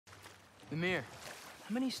Mimir,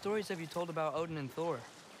 how many stories have you told about Odin and Thor,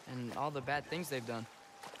 and all the bad things they've done?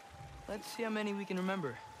 Let's see how many we can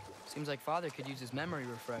remember. Seems like Father could use his memory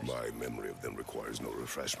refreshed. My memory of them requires no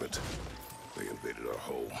refreshment. They invaded our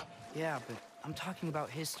home. Yeah, but I'm talking about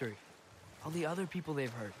history. All the other people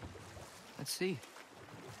they've hurt. Let's see.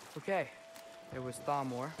 Okay, there was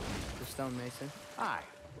Thamor, the stonemason. Aye,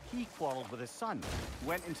 he quarreled with his son,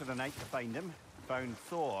 went into the night to find him, found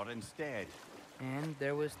Thor instead. And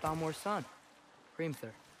there was Thamor's son,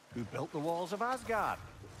 Hrimthur. Who built the walls of Asgard,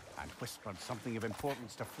 and whispered something of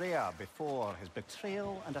importance to Freya before his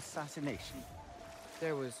betrayal and assassination.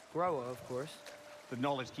 There was Groa, of course. The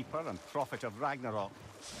knowledge keeper and prophet of Ragnarok.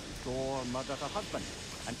 Thor murdered her husband,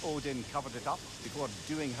 and Odin covered it up before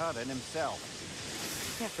doing her in himself.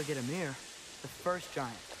 Can't forget Ymir, the first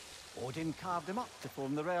giant. Odin carved him up to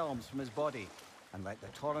form the realms from his body, and let the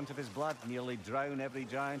torrent of his blood nearly drown every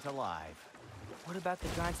giant alive. What about the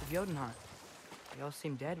giants of Jotunheim? They all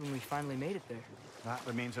seemed dead when we finally made it there. That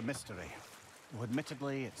remains a mystery. Though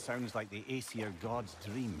admittedly, it sounds like the Aesir god's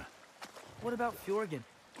dream. What about Fjorgyn?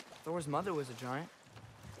 Thor's mother was a giant,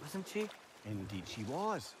 wasn't she? Indeed she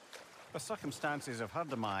was. The circumstances of her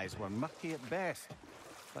demise were murky at best,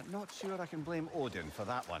 but not sure I can blame Odin for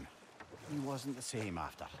that one. He wasn't the same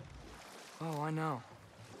after. Oh, I know.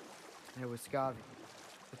 There was Skavi,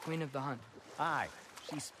 the queen of the hunt. Aye,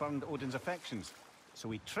 she spurned Odin's affections, so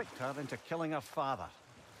he tricked her into killing her father.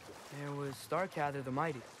 There was Starkather the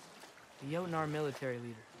Mighty, the Jotnar military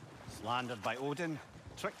leader. Slandered by Odin,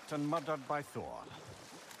 tricked and murdered by Thor.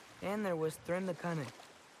 And there was Thrym the Cunning,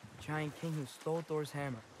 the giant king who stole Thor's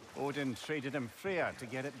hammer. Odin traded him Freya to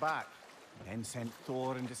get it back, then sent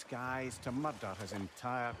Thor in disguise to murder his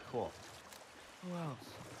entire court. Who else?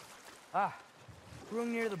 Ah,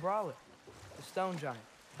 Hrungnir the Brawler, the stone giant.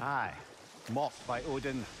 Aye, mocked by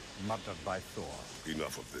Odin, murdered by Thor.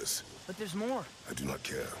 Enough of this. But there's more. I do not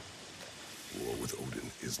care. War with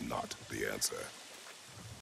Odin is not the answer.